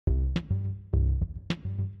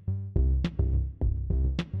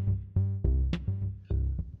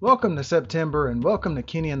Welcome to September and welcome to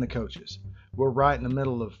Kenney and the Coaches. We're right in the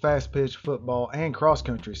middle of fast pitch football and cross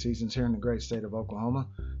country seasons here in the great state of Oklahoma.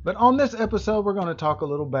 But on this episode, we're going to talk a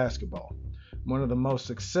little basketball. One of the most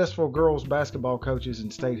successful girls basketball coaches in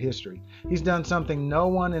state history. He's done something no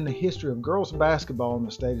one in the history of girls basketball in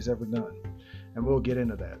the state has ever done. And we'll get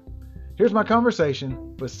into that. Here's my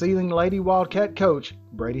conversation with Seiling Lady Wildcat coach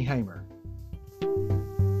Brady Hamar.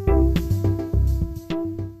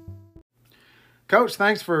 Coach,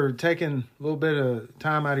 thanks for taking a little bit of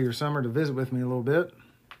time out of your summer to visit with me a little bit.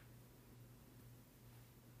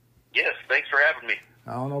 Yes, thanks for having me.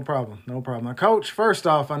 Oh, no problem. Now, Coach, first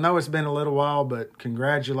off, I know it's been a little while, but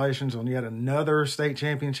congratulations on yet another state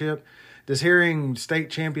championship. Does hearing state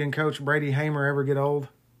champion Coach Brady Hamar ever get old?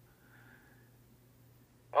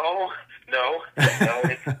 Oh, no.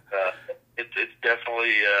 It's definitely,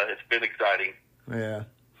 it's been exciting. Yeah.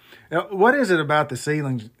 Now, what is it about the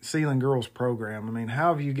Seiling girls program? I mean,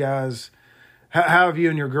 how have you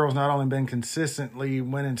and your girls not only been consistently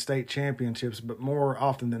winning state championships, but more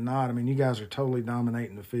often than not, I mean, you guys are totally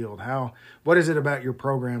dominating the field. What is it about your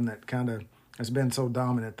program that kind of has been so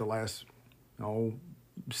dominant the last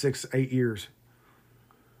 6-8 years?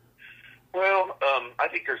 Well, I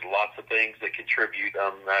think there's lots of things that contribute.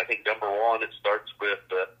 I think number one, it starts with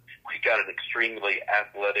we got an extremely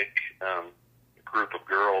athletic group of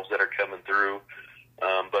girls that are coming through.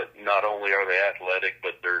 But not only are they athletic,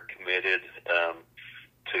 but they're committed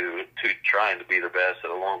to trying to be their best,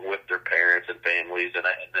 and along with their parents and families, and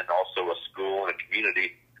then also a school and a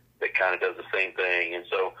community that kind of does the same thing. And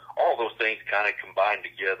so all those things kind of combine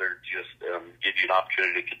together, just give you an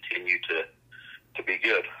opportunity to continue to be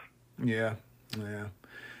good. Yeah.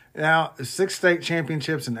 Now, 6 state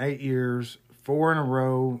championships in 8 years, 4 in a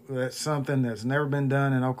row. That's something that's never been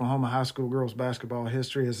done in Oklahoma high school girls basketball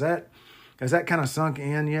history. Has that kind of sunk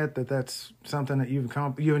in yet, that's something that you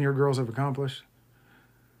and your girls have accomplished?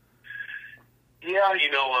 Yeah,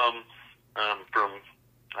 from,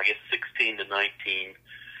 I guess, 16 to 19,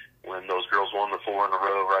 when those girls won the 4 in a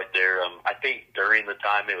row right there, I think during the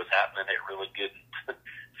time it was happening, it really didn't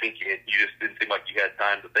think it. You just didn't seem like you had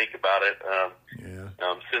time to think about it.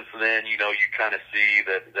 Since then, you kind of see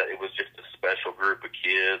that it was just a special group of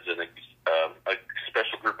kids and a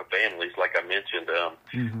special group of families, like I mentioned.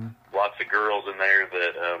 Lots of girls in there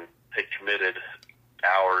that had committed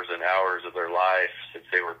hours and hours of their life since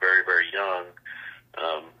they were very, very young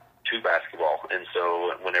to basketball. And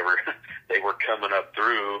so whenever they were coming up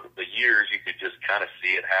through the years, you could just kind of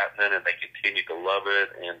see it happening, and they continued to love it.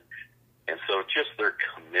 And so just their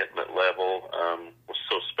commitment level was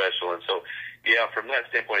so special. And so, yeah, from that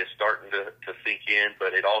standpoint, it's starting to sink in,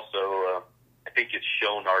 but it also, I think it's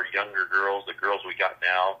shown our younger girls, the girls we got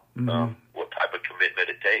now, what type of commitment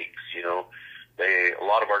it takes. A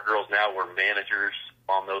lot of our girls now were managers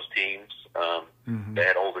on those teams. They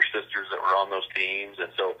had older sisters that were on those teams,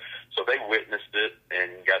 and so they witnessed it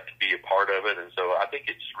and got to be a part of it. And so I think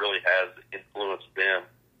it just really has influenced them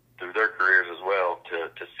through their careers as well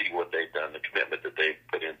to see what they've done, the commitment that they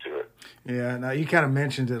put into it. Yeah, now you kind of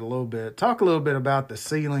mentioned it a little bit. Talk a little bit about the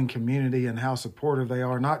Seiling community and how supportive they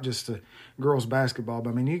are, not just to girls basketball,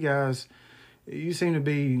 but I mean, you seem to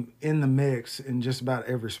be in the mix in just about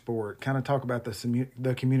every sport. Kind of talk about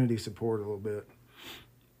the community support a little bit.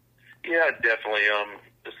 Yeah, definitely.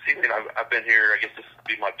 The Seiling, I've been here, I guess this would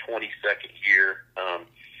be my 22nd year.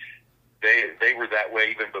 They were that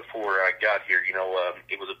way even before I got here.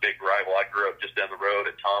 It was a big rival. I grew up just down the road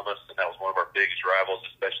at Thomas, and that was one of our biggest rivals,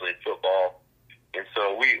 especially in football. And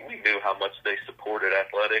so we knew how much they supported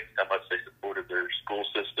athletics, how much they supported their school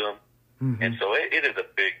system. And so it is a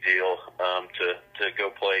big deal to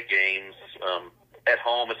go play games at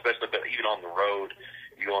home, especially, but even on the road.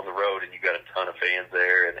 You go on the road and you got a ton of fans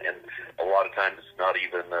there, and a lot of times it's not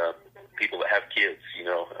even people that have kids,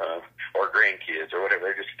 or grandkids or whatever.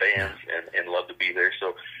 They're just fans and love to be there.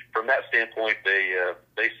 So from that standpoint,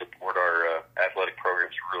 they support our athletic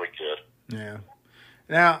programs really good. Yeah.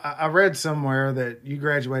 Now, I read somewhere that you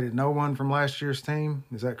graduated no one from last year's team.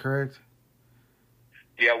 Is that correct?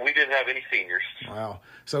 Yeah, we didn't have any seniors. Wow.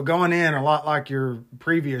 So going in, a lot like your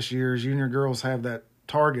previous years, you and your girls have that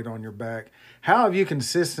target on your back. How have you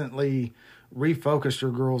consistently refocused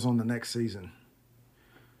your girls on the next season?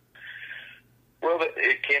 Well,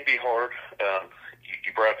 it can be hard.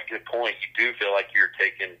 You brought up a good point. You do feel like you're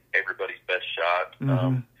taking everybody's best shot.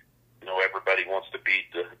 Everybody wants to beat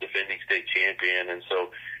the defending state champion, and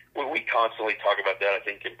so we constantly talk about that, I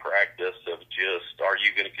think, in practice of just, are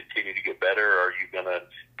you going to continue to get better, or are you going to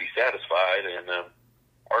be satisfied? And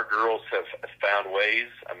our girls have found ways.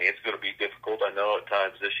 I mean, it's going to be difficult, I know, at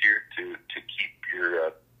times this year to keep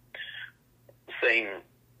your same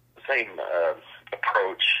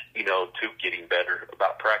approach, to getting better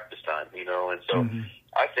about practice time, and so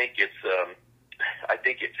I think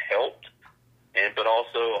it's helped, but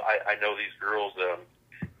also I know these girls,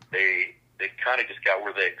 they kind of just got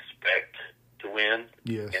where they expect to win,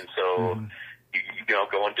 yes, and so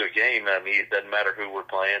go into a game. I mean, it doesn't matter who we're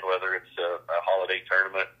playing, whether it's a holiday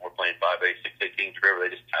tournament, we're playing 5A, 6A teams, whatever. They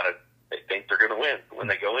just they think they're going to win when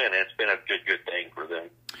they go in, and it's been a good thing for them.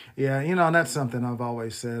 Yeah, and that's something I've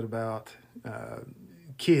always said about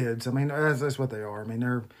kids. I mean, that's what they are. I mean,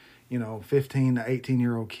 they're 15 to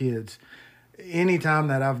 18-year-old kids. Anytime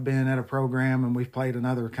that I've been at a program and we've played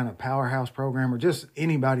another kind of powerhouse program, or just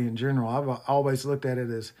anybody in general, I've always looked at it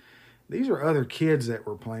as these are other kids that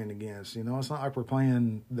we're playing against. It's not like we're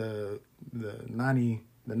playing the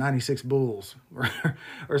 96 Bulls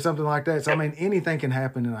or something like that. So, I mean, anything can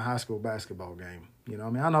happen in a high school basketball game. I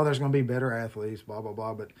mean, I know there's going to be better athletes, blah, blah,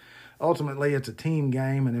 blah, but ultimately it's a team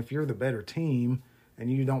game, and if you're the better team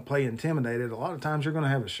and you don't play intimidated, a lot of times you're going to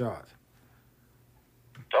have a shot.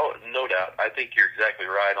 Oh, no doubt. I think you're exactly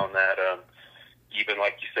right on that. Even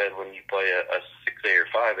like you said, when you play a 6A or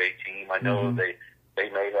 5A team, I know they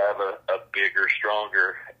may have a bigger,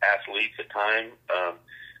 stronger athletes at times.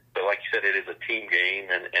 But like you said, it is a team game,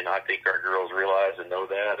 and I think our girls realize and know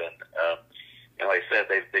that. And like I said,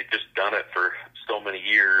 they've just done it for so many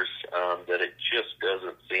years that it just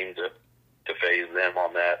doesn't seem to phase them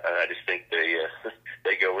on that. I just think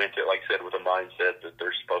they go into it, like I said, with a mindset that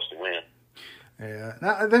they're supposed to win. Yeah,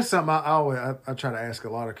 now, that's something I try to ask a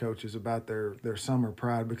lot of coaches about their summer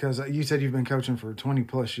pride, because you said you've been coaching for 20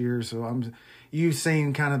 plus years, so you've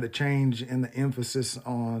seen kind of the change in the emphasis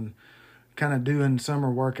on kind of doing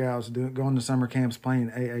summer workouts, going to summer camps, playing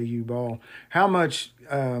AAU ball. How much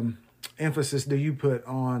emphasis do you put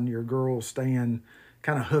on your girls staying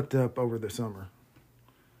kind of hooked up over the summer?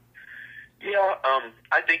 Yeah,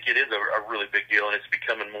 I think it is a really big deal, and it's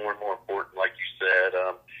becoming more and more important, like you said.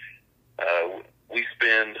 We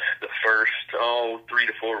spend the first 3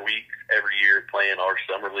 to 4 weeks every year playing our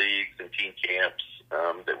summer leagues and team camps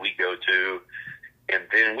that we go to, and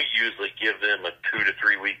then we usually give them a 2 to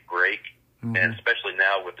 3 week break. And especially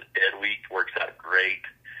now with the dead week, works out great.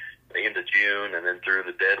 The end of June and then through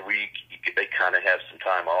the dead week, they kind of have some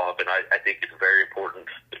time off, and I think it's very important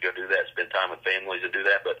to go do that, spend time with families and do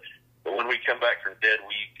that. But when we come back from dead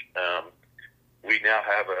week, we now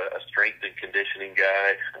have a strength and conditioning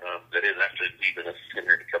guy that is actually leaving us in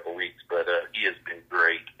here in a couple of weeks, but he has been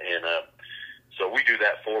great. And so we do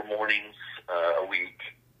that 4 mornings a week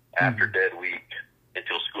after dead week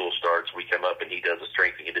until school starts. We come up and he does a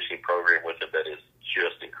strength and conditioning program with him that is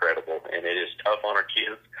just incredible. And it is tough on our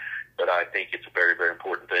kids, but I think it's a very, very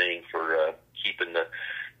important thing for keeping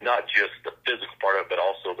not just the physical part of it, but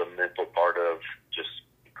also the mental part of just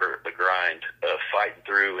the grind of fighting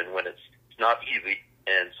through, and when it's not easy,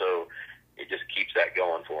 and so it just keeps that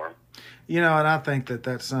going for them. And I think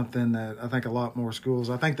that's something that I think a lot more schools,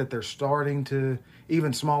 I think that they're starting to,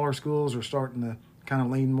 even smaller schools are starting to kind of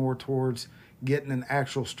lean more towards getting an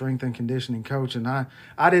actual strength and conditioning coach. And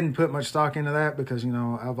I didn't put much stock into that because,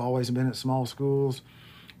 I've always been at small schools,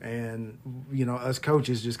 and, us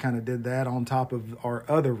coaches just kind of did that on top of our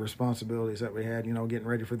other responsibilities that we had, getting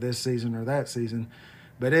ready for this season or that season.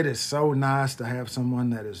 But it is so nice to have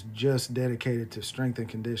someone that is just dedicated to strength and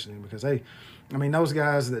conditioning, because those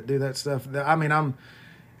guys that do that stuff,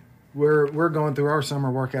 we're going through our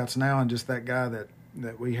summer workouts now, and just that guy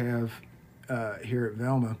that we have here at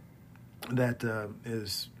Velma that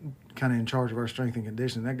is kind of in charge of our strength and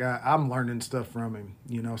conditioning, that guy, I'm learning stuff from him,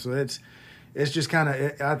 so it's just kind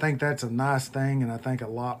of, I think that's a nice thing, and I think a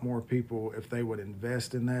lot more people, if they would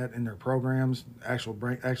invest in that in their programs,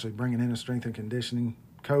 actually bringing in a strength and conditioning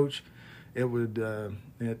coach, it would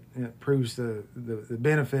it proves the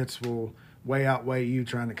benefits will outweigh you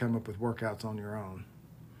trying to come up with workouts on your own.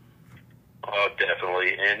 Oh,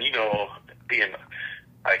 definitely. And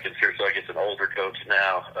I consider an older coach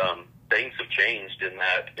now, things have changed in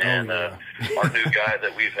that, and our new guy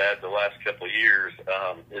that we've had the last couple of years,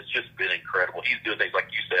 it's just been incredible. He's doing things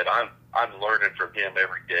like you said. I'm learning from him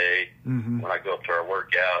every day when I go up to our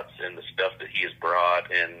workouts, and the stuff that he has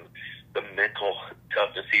brought, and the mental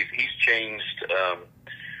toughness. He's changed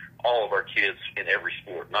all of our kids in every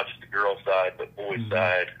sport, not just the girls' side, but boys'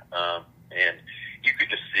 side. And you could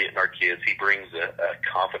just see it in our kids. He brings a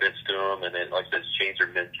confidence to them, and then, like I said, it's changed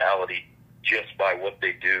their mentality just by what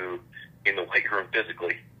they do in the weight room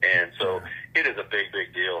physically. And so it is a big,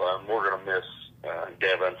 big deal. We're going to miss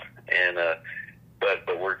Devin, and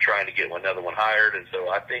but we're trying to get another one hired. And so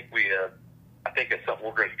I think it's something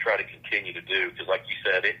we're going to try to continue to do, because like you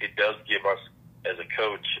said, it does give us as a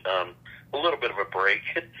coach a little bit of a break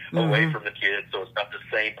away from the kids, so it's not the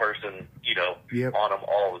same person, on them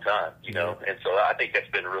all the time, and so I think that's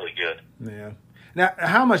been really good. Yeah. Now,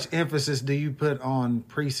 how much emphasis do you put on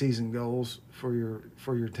preseason goals for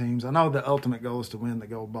your teams? I know the ultimate goal is to win the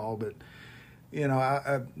gold ball, but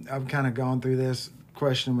I've kind of gone through this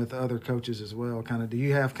question with other coaches as well. Kind of, do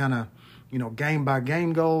you have game by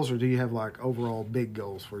game goals, or do you have like overall big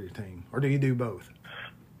goals for your team, or do you do both?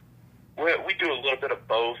 Well, we do a little bit of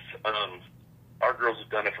both. Our girls have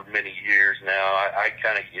done it for many years now.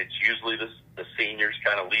 It's usually the seniors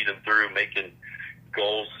kind of lead them through making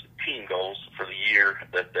goals, team goals for the year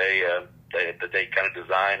that they kind of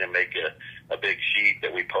design and make a big sheet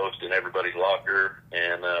that we post in everybody's locker.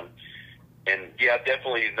 And yeah,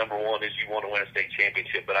 definitely number one is you want to win a state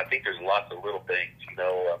championship, but I think there's lots of little things,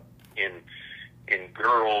 in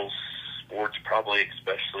girls sports, probably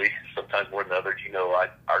especially sometimes more than others.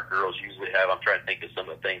 Our girls usually have, I'm trying to think of some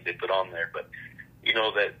of the things they put on there, but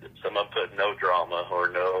that some of them put no drama or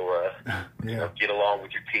no, get along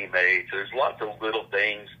with your teammates. There's lots of little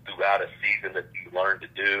things throughout a season that you learn to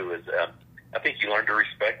do. I think you learn to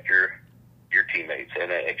respect your teammates,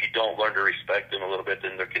 and if you don't learn to respect them a little bit,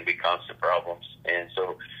 then there can be constant problems. And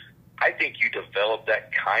so I think you develop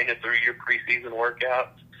that kind of through your preseason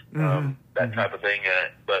workouts, that type of thing.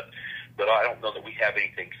 But I don't know that we have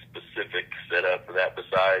anything specific set up for that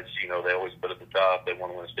besides, they always put at the top, they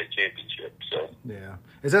want to win a state championship. So yeah.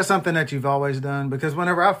 Is that something that you've always done? Because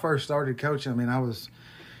whenever I first started coaching,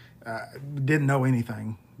 I didn't know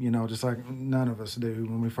anything, just like none of us do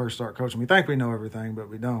when we first start coaching. We think we know everything, but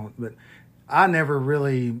we don't. But I never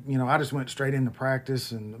really, I just went straight into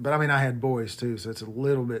practice. But I had boys too, so it's a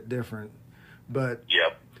little bit different. But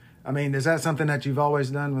yep. Is that something that you've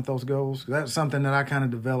always done with those goals? That's something that I kind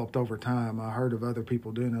of developed over time. I heard of other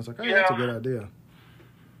people doing it. I was like, oh, that's a good idea.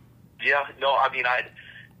 Yeah, no,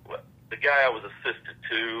 the guy I was assistant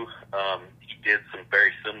to, he did some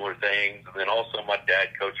very similar things. And then also my dad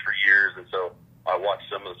coached for years, and so I watched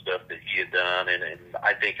some of the stuff that he had done, and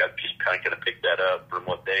I think I've just kind of picked that up from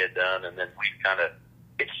what they had done. And then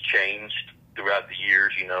it's changed throughout the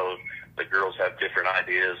years, the girls have different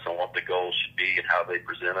ideas on what the goals should be and how they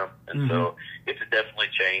present them. And so it's definitely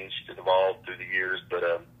changed and evolved through the years, but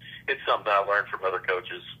it's something I learned from other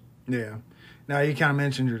coaches. Yeah. Now, you kind of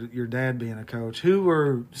mentioned your dad being a coach. Who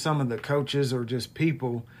were some of the coaches or just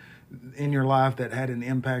people in your life that had an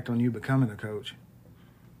impact on you becoming a coach?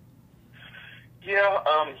 Yeah,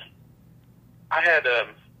 I had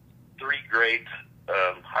 3 great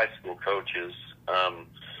high school coaches.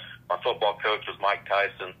 My football coach was Mike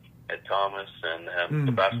Tyson at Thomas, and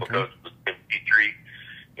the basketball coach was Tim Petrie,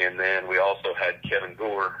 and then we also had Kevin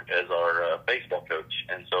Gore as our baseball coach.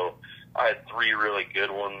 And so I had 3 really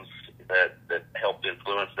good ones that helped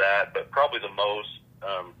influence that, but probably the most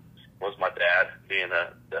was my dad, being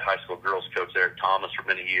the high school girls coach there at Thomas for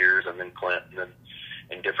many years, and then Clinton and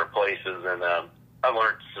in different places. And I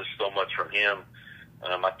learned just so much from him.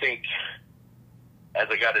 I think as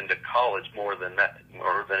I got into college more than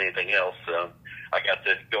anything else, I got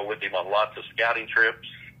to go with him on lots of scouting trips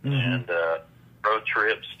and road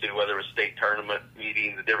trips to whether it was state tournament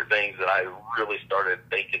meetings and different things that I really started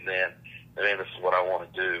thinking then, man, this is what I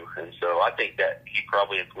want to do. And so I think that he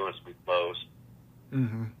probably influenced me most.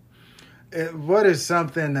 What is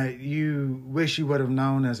something that you wish you would have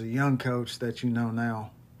known as a young coach that you know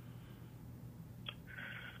now?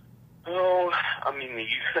 Oh,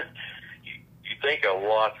 you think of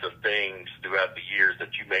lots of things throughout the years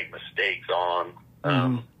that you make mistakes on.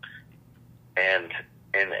 And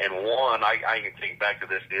one, I can think back to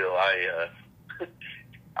this deal. I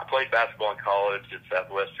played basketball in college at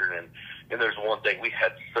Southwestern, and there's one thing, we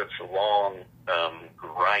had such long,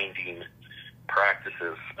 grinding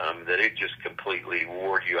practices that it just completely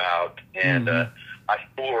wore you out. And I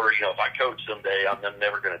swore, if I coach someday, I'm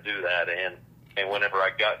never going to do that. And whenever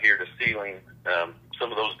I got here to Seiling,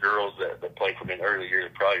 some of those girls that played for me in the early years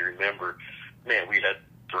probably remember, man, we had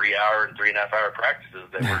 3-hour and 3.5-hour practices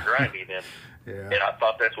that were grinding, and I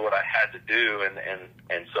thought that's what I had to do.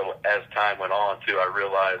 And so as time went on, too, I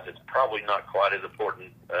realized it's probably not quite as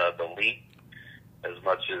important the length as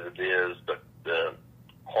much as it is the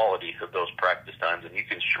quality of those practice times. And you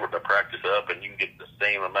can shorten the practice up, and you can get the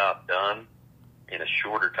same amount done in a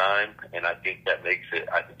shorter time, and I do think that makes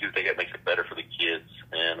it better for the kids.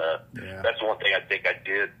 And that's one thing I think I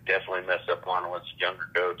did definitely mess up on as a younger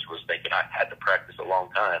coach, was thinking I had to practice a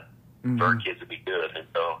long time for our kids to be good. And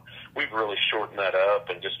so we've really shortened that up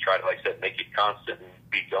and just try to, like I said, make it constant and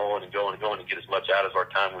be going and going and going and get as much out of our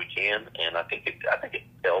time we can. And I think it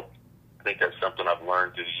helped. I think that's something I've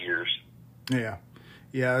learned through the years. Yeah.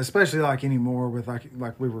 Yeah, especially like anymore with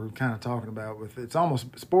like we were kind of talking about with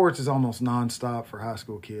sports is almost nonstop for high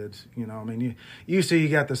school kids. You know, I mean, you see you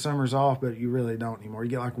got the summers off, but you really don't anymore. You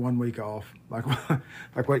get like 1 week off, like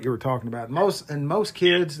like what you were talking about. Most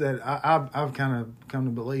kids that I've kind of come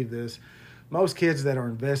to believe this. Most kids that are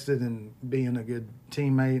invested in being a good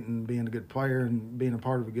teammate and being a good player and being a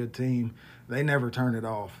part of a good team, they never turn it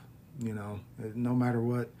off. You know, no matter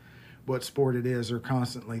what sport it is, they're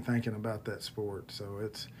constantly thinking about that sport. So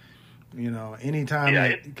it's, you know, anytime,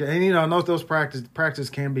 and you know, those practice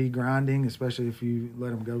can be grinding, especially if you let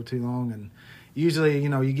them go too long. And usually, you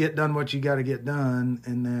know, you get done what you got to get done,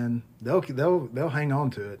 and then they'll hang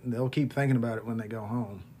on to it and they'll keep thinking about it when they go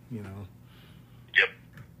home. You know. Yep.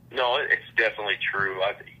 No, it's definitely true.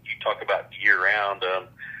 You talk about year round.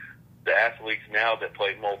 The athletes now that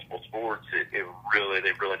play multiple sports, they really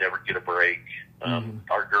never get a break.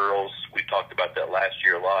 Our girls, we talked about that last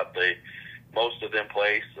year a lot. Most of them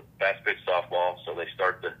play fast pitch softball, so they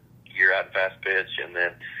start the year out in fast pitch, and then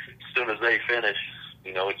as soon as they finish,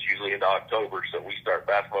 you know, it's usually into October, so we start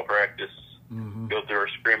basketball practice, go through our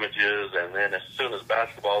scrimmages, and then as soon as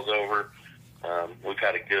basketball's over, we've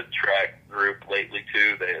had a good track group lately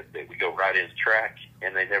too. We go right into track,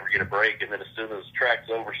 and they never get a break. And then as soon as track's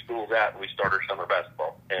over, school's out, and we start our summer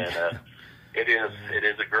basketball. And it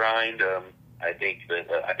is a grind. I think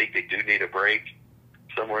they do need a break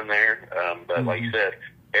somewhere in there. But like you said,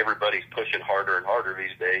 everybody's pushing harder and harder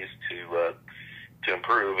these days to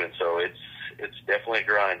improve, and so it's definitely a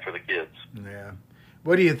grind for the kids. Yeah.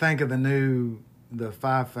 What do you think of the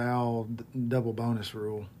 5 foul double bonus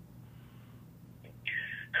rule?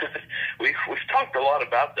 We've talked a lot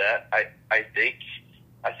about that. I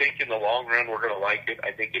think in the long run we're going to like it.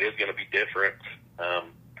 I think it is going to be different.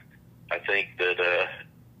 I think that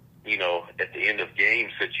you know, at the end of game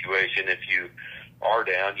situation, if you are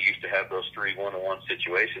down, you used to have those 3 1-on-1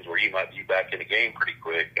 situations where you might be back in the game pretty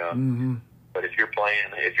quick. But if you're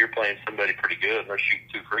playing somebody pretty good and they're shooting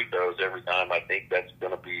 2 free throws every time, I think that's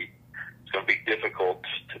going to be difficult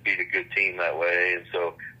to beat a good team that way. And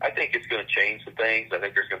so I think it's going to change some things. I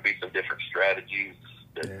think there's going to be some different strategies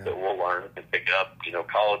that we'll learn and pick up. You know,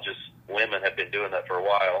 colleges, women have been doing that for a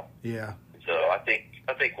while. Yeah. So I think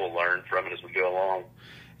we'll learn from it as we go along.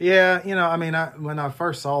 Yeah, you know, I mean, when I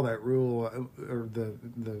first saw that rule or the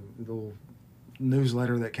little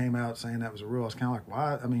newsletter that came out saying that was a rule, I was kind of like,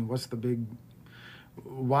 why? I mean,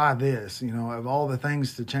 why this? You know, of all the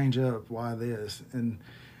things to change up, why this? And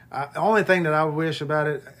the only thing that I wish about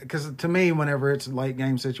it, because to me, whenever it's late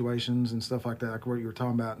game situations and stuff like that, like what you were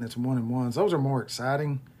talking about, and it's 1-and-1s, those are more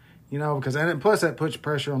exciting, you know, because plus that puts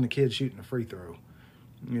pressure on the kid shooting a free throw.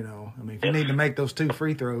 You know, I mean, if you need to make those 2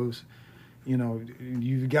 free throws, you know,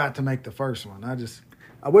 you've got to make the first one.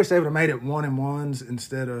 I wish they would have made it 1-and-1s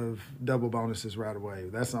instead of double bonuses right away.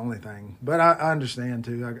 That's the only thing. But I understand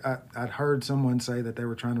too. I'd heard someone say that they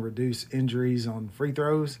were trying to reduce injuries on free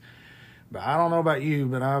throws. But I don't know about you,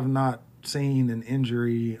 but I've not seen an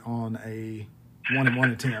injury on a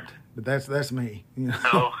 1-and-1 attempt. But that's me. You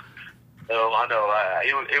know? No, I know.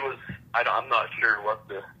 It was. I'm not sure what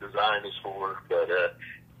the design is for, but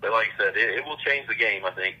like I said, it will change the game,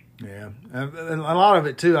 I think. Yeah, and a lot of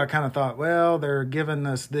it too. I kind of thought, well, they're giving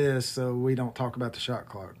us this so we don't talk about the shot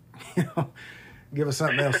clock. You know, give us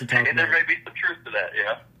something else to talk about. And there may be some truth to that.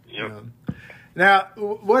 Yeah. Yep. Now,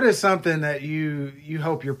 what is something that you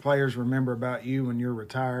hope your players remember about you when you're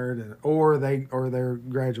retired, or they're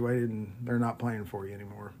graduated and they're not playing for you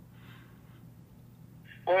anymore?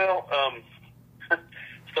 Well,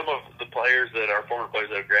 some of the players that are former players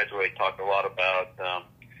that have graduated talk a lot about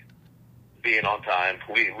being on time.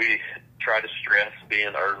 We try to stress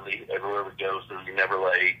being early everywhere we go, so you're never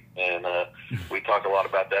late, and we talk a lot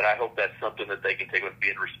about that. I hope that's something that they can take with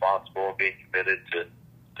being responsible, being committed to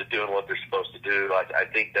doing what they're supposed to do. I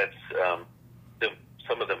think that's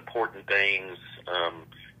some of the important things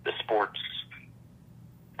the sports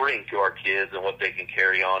bring to our kids and what they can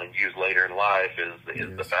carry on and use later in life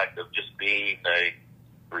is the fact of just being a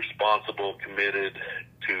responsible, committed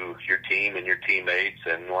to your team and your teammates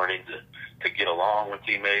and learning to get along with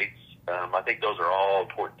teammates. I think those are all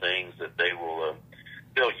important things that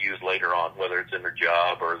they'll use later on, whether it's in their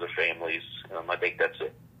job or their families. I think that's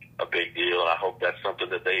a big deal, and I hope that's something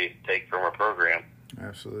that they take from our program.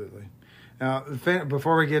 Absolutely. Now,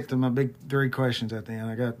 before we get to my big 3 questions at the end,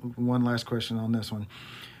 I got one last question on this one.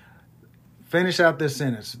 Finish out this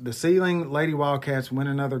sentence. The Seiling Lady Wildcats win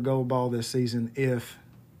another gold ball this season if...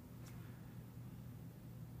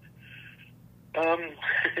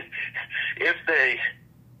 if they,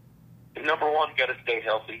 number one, got to stay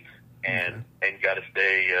healthy and got to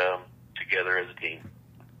stay together as a team.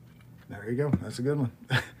 There you go. That's a good one.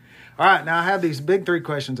 All right, now I have these big 3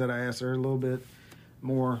 questions that I asked. They're a little bit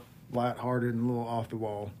more lighthearted and a little off the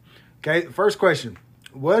wall. Okay, first question.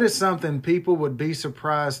 What is something people would be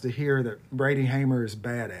surprised to hear that Brady Hamar is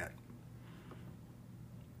bad at?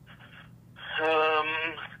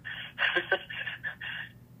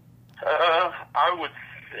 I would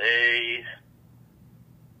say,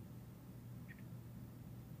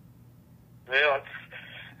 well,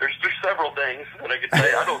 there's several things that I could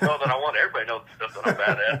say. I don't know that I want everybody to know the stuff that I'm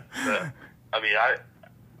bad at. I mean,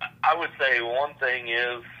 I would say one thing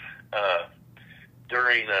is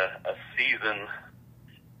during a season,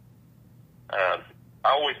 I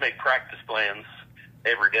always make practice plans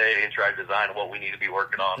every day and try to design what we need to be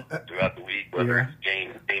working on throughout the week, whether it's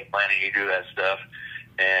game planning, you do that stuff.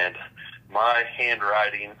 And my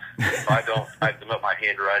handwriting, if I don't type them up, my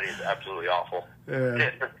handwriting is absolutely awful.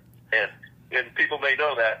 Yeah. and people may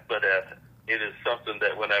know that, but it is something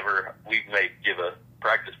that whenever we may give a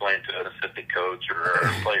practice plan to an assistant coach or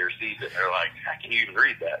a player sees it, they're like, how can you even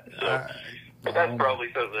read that? So but that's probably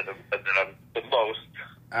something that I'm the most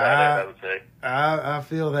bad at, I would say. I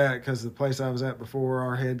feel that because the place I was at before,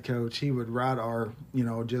 our head coach, he would write our,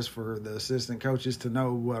 just for the assistant coaches to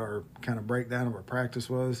know what our kind of breakdown of our practice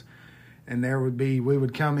was. And we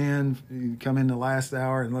would come in the last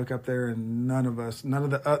hour and look up there, and none of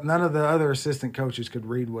the other assistant coaches could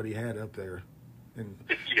read what he had up there. And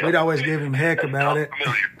we'd always give him heck about it.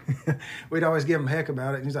 We'd always give him heck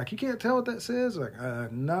about it. And he's like, you can't tell what that says? Like,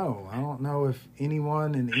 no, I don't know if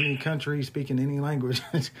anyone in any country speaking any language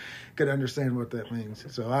could understand what that means.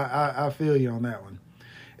 So I feel you on that one.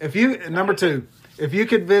 Number 2, if you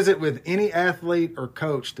could visit with any athlete or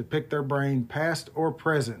coach to pick their brain, past or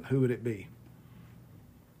present, who would it be?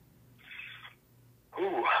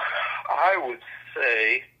 Ooh, I would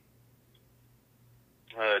say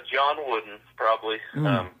John Wooden, probably.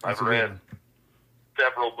 I've read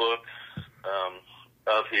several books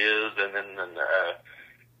of his, and then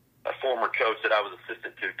a former coach that I was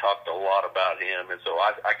assistant to talked a lot about him, and so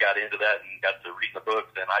I got into that and got to read the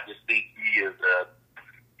books, and I just think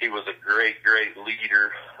he was a great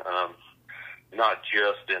leader, not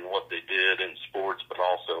just in what they did in sports, but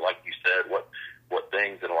also, like you said, what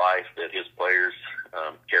things in life that his players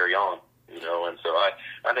carry on. And so I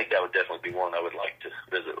think that would definitely be one I would like to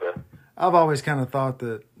visit with. I've always kind of thought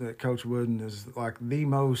that Coach Wooden is like the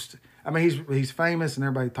most. I mean, he's famous and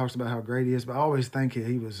everybody talks about how great he is, but I always think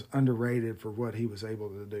he was underrated for what he was able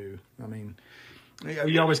to do. I mean,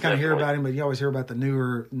 you always kind of hear about him, but you always hear about the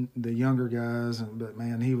younger guys. But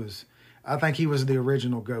man, I think he was the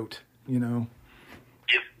original GOAT. Yep.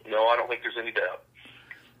 No, I don't think there's any doubt.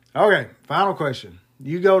 Okay, final question.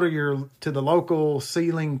 You go to the local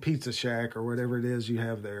Seiling Pizza Shack or whatever it is you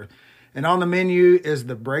have there, and on the menu is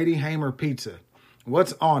the Brady Hamar pizza.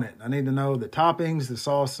 What's on it? I need to know the toppings, the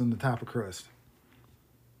sauce, and the type of crust.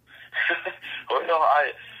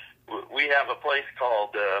 Well, we have a place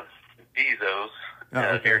called Dizzo's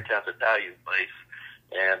here in town, Italian place,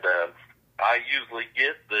 and I usually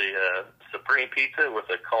get the supreme pizza with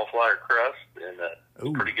a cauliflower crust, and it's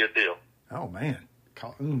a pretty good deal. Oh man,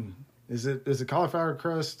 is it cauliflower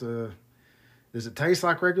crust? Does it taste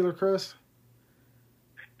like regular crust?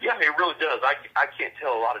 Yeah, it really does. I can't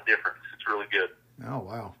tell a lot of difference. It's really good. Oh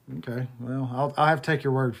wow. Okay. Well, I'll have to take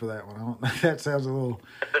your word for that one. That sounds a little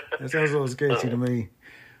sketchy to me.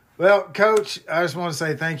 Well, Coach, I just want to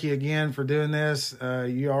say thank you again for doing this.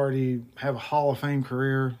 You already have a Hall of Fame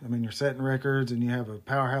career. I mean, you're setting records, and you have a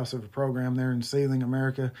powerhouse of a program there in Seiling,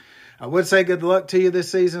 America. I would say good luck to you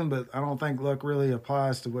this season, but I don't think luck really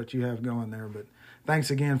applies to what you have going there. But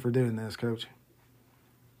thanks again for doing this, Coach.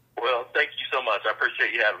 Well, thank you so much. I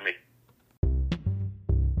appreciate you having me.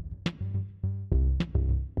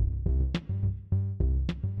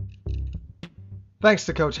 Thanks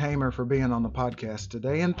to Coach Hamar for being on the podcast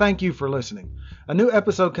today, and thank you for listening. A new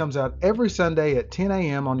episode comes out every Sunday at 10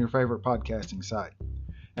 a.m. on your favorite podcasting site.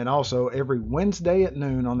 And also every Wednesday at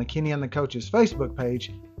noon on the Kenney and the Coaches Facebook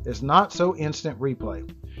page is Not So Instant Replay.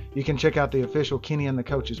 You can check out the official Kenney and the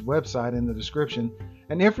Coaches website in the description,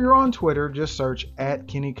 and if you're on Twitter, just search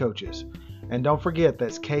 @KenneyCoaches. And don't forget,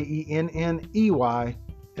 that's Kenney and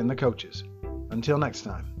the Coaches. Until next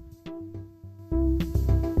time.